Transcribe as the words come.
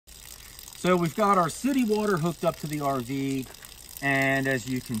So we've got our city water hooked up to the RV, and as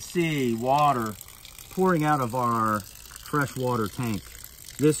you can see, water pouring out of our freshwater tank.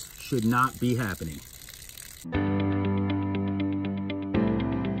 This should not be happening.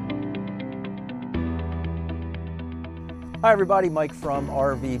 Hi everybody, Mike from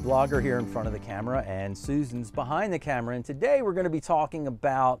RVBlogger here in front of the camera, and Susan's behind the camera, and today we're going to be talking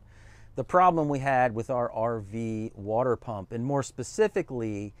about the problem we had with our RV water pump, and more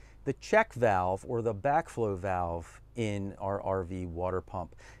specifically the check valve or the backflow valve in our RV water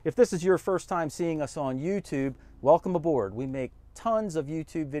pump. If this is your first time seeing us on YouTube, welcome aboard. We make tons of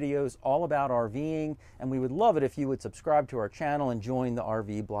YouTube videos all about RVing, and we would love it if you would subscribe to our channel and join the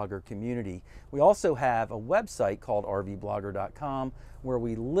RVBlogger community. We also have a website called RVBlogger.com where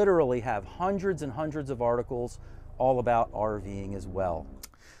we literally have hundreds and hundreds of articles all about RVing as well.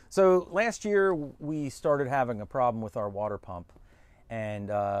 So last year we started having a problem with our water pump, and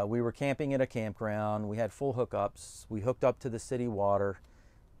we were camping at a campground. We had full hookups. We hooked up to the city water.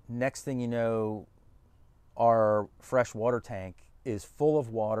 Next thing you know, our fresh water tank is full of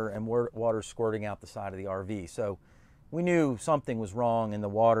water and water squirting out the side of the RV. So we knew something was wrong and the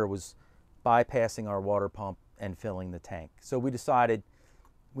water was bypassing our water pump and filling the tank. So we decided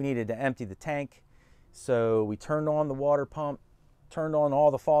we needed to empty the tank. So we turned on the water pump, turned on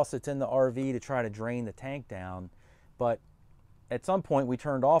all the faucets in the RV to try to drain the tank down. But at some point we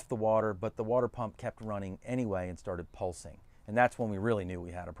turned off the water, but the water pump kept running anyway and started pulsing. And that's when we really knew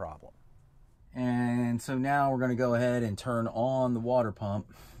we had a problem. And so now we're going to go ahead and turn on the water pump.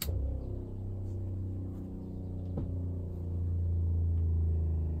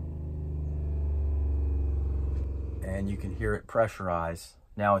 And you can hear it pressurize.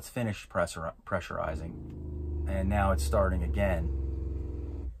 Now it's finished pressurizing. And now it's starting again.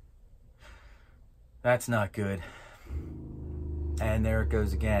 That's not good. And there it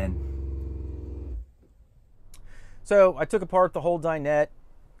goes again. So I took apart the whole dinette,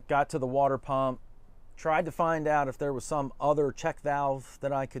 got to the water pump, tried to find out if there was some other check valve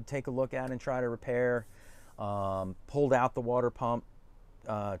that I could take a look at and try to repair. Pulled out the water pump,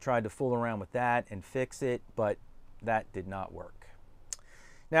 tried to fool around with that and fix it, but that did not work.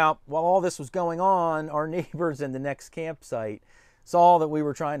 Now, while all this was going on, our neighbors in the next campsite saw that we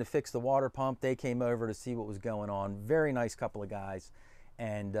were trying to fix the water pump. They came over to see what was going on. Very nice couple of guys.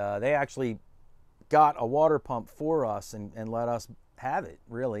 And they actually got a water pump for us and let us have it,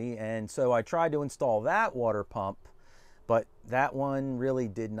 really. And so I tried to install that water pump, but that one really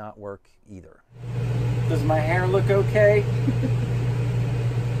did not work either. Does my hair look okay?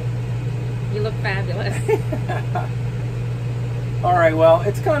 You look fabulous. All right, well,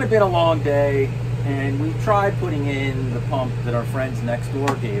 it's kind of been a long day, and we tried putting in the pump that our friends next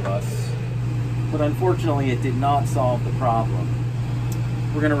door gave us, but unfortunately it did not solve the problem.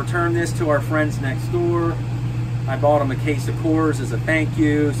 We're going to return this to our friends next door. I bought them a case of Coors as a thank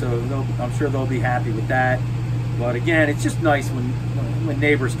you, so I'm sure they'll be happy with that. But again, it's just nice when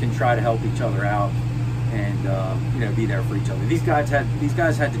neighbors can try to help each other out and you know, be there for each other. These guys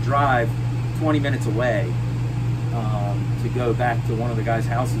had to drive 20 minutes away to go back to one of the guys'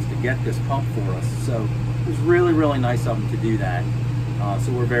 houses to get this pump for us. So it was really, really nice of them to do that.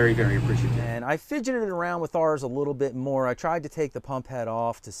 So we're very, very appreciative. And I fidgeted around with ours a little bit more. I tried to take the pump head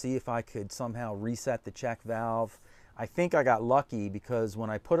off to see if I could somehow reset the check valve. I think I got lucky because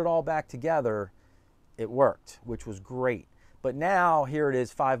when I put it all back together, it worked, which was great. But now here it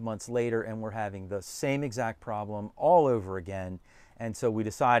is 5 months later and we're having the same exact problem all over again. And so we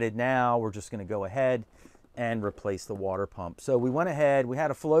decided now we're just going to go ahead and replace the water pump. So we went ahead, we had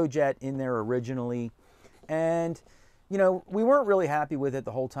a FloJet in there originally, and you know, we weren't really happy with it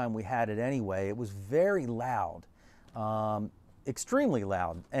the whole time we had it anyway. It was very loud, extremely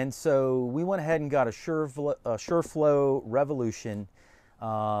loud. And so we went ahead and got a Shurflo Revolution.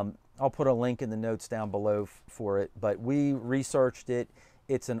 I'll put a link in the notes down below for it, but we researched it.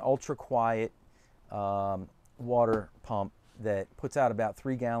 It's an ultra quiet water pump that puts out about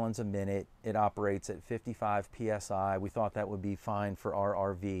 3 gallons a minute. It operates at 55 PSI. We thought that would be fine for our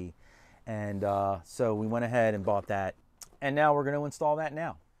RV. And so we went ahead and bought that. And now we're going to install that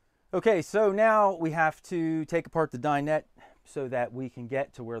now. Okay, so now we have to take apart the dinette so that we can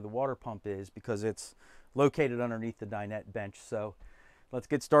get to where the water pump is, because it's located underneath the dinette bench. So let's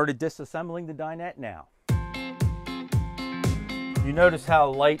get started disassembling the dinette now. You notice how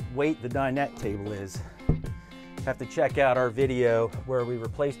lightweight the dinette table is. Have to check out our video where we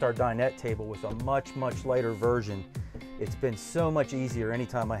replaced our dinette table with a much, much lighter version. It's been so much easier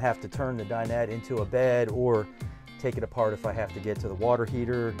anytime I have to turn the dinette into a bed or take it apart if I have to get to the water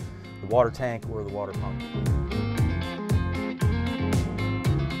heater, the water tank, or the water pump.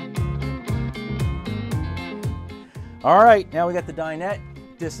 All right, now we got the dinette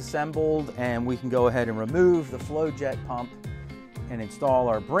disassembled and we can go ahead and remove the FloJet pump and install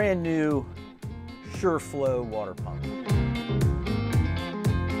our brand new Shurflo water pump.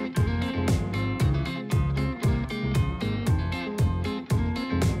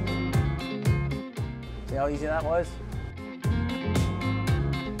 See how easy that was?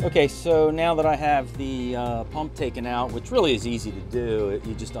 Okay, so now that I have the pump taken out, which really is easy to do,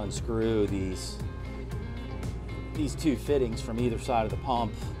 you just unscrew these two fittings from either side of the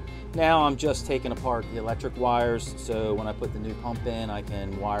pump. Now I'm just taking apart the electric wires, so when I put the new pump in, I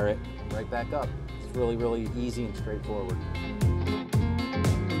can wire it right back up. It's really, really easy and straightforward.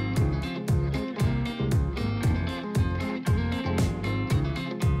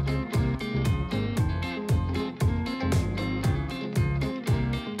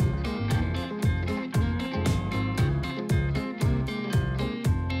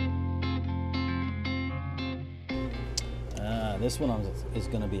 This one is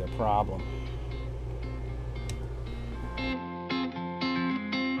going to be a problem.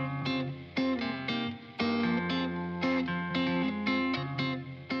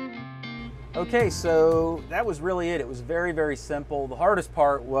 Okay, so that was really it. It was very, very simple. The hardest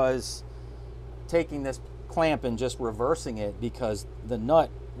part was taking this clamp and just reversing it because the nut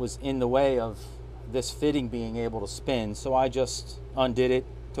was in the way of this fitting being able to spin. So I just undid it,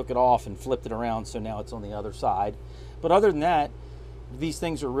 took it off and flipped it around, so now it's on the other side. But other than that, these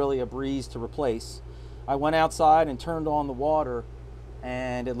things are really a breeze to replace. I went outside and turned on the water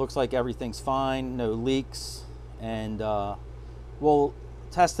and it looks like everything's fine, no leaks, and we'll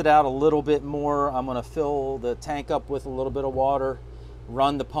test it out a little bit more. I'm going to fill the tank up with a little bit of water,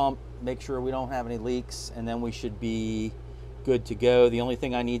 run the pump, make sure we don't have any leaks, and then we should be good to go. The only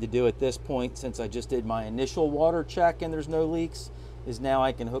thing I need to do at this point, since I just did my initial water check and there's no leaks, is now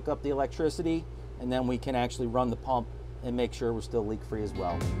I can hook up the electricity and then we can actually run the pump and make sure we're still leak-free as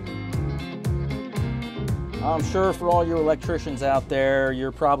well. I'm sure for all you electricians out there,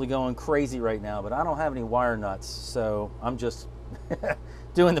 you're probably going crazy right now, but I don't have any wire nuts, so I'm just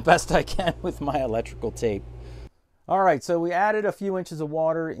doing the best I can with my electrical tape. All right, so we added a few inches of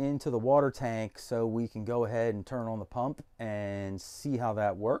water into the water tank so we can go ahead and turn on the pump and see how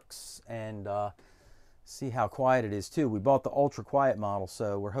that works and see how quiet it is too. We bought the ultra quiet model,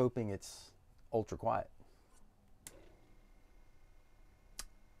 so we're hoping it's ultra quiet.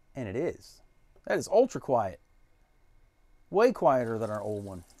 And it is. That is ultra quiet. Way quieter than our old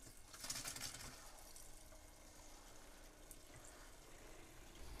one.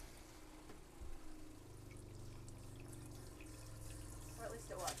 Or at least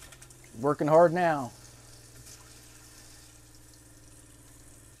it was. Working hard now.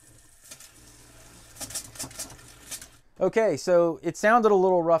 Okay, so it sounded a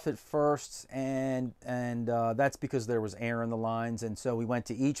little rough at first, and that's because there was air in the lines, and so we went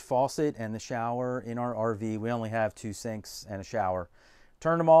to each faucet and the shower in our RV. We only have 2 sinks and a shower.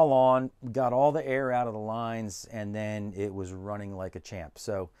 Turned them all on, got all the air out of the lines, and then it was running like a champ.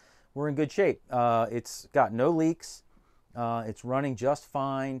 So we're in good shape. It's got no leaks. It's running just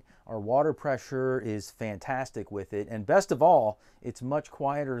fine. Our water pressure is fantastic with it, and best of all, it's much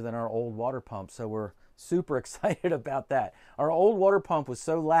quieter than our old water pump, so we're super excited about that. Our old water pump was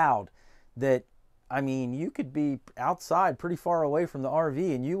so loud that, I mean, you could be outside pretty far away from the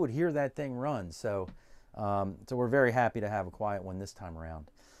RV and you would hear that thing run. So so we're very happy to have a quiet one this time around.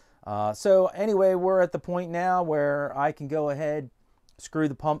 So anyway, we're at the point now where I can go ahead, screw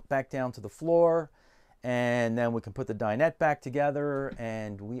the pump back down to the floor, and then we can put the dinette back together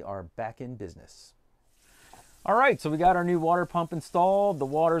and we are back in business. All right, so we got our new water pump installed. The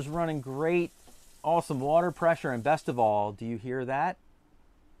water's running great. Awesome water pressure, and best of all, do you hear that?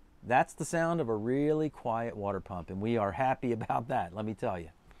 That's the sound of a really quiet water pump, and we are happy about that, let me tell you.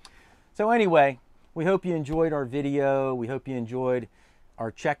 So anyway, we hope you enjoyed our video. We hope you enjoyed our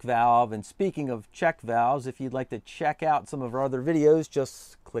check valve. And speaking of check valves, if you'd like to check out some of our other videos,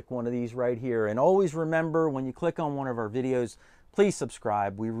 just click one of these right here. And always remember, when you click on one of our videos, please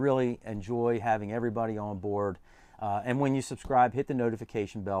subscribe. We really enjoy having everybody on board. And when you subscribe, hit the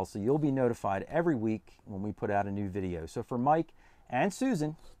notification bell so you'll be notified every week when we put out a new video. So for Mike and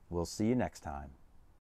Susan, we'll see you next time.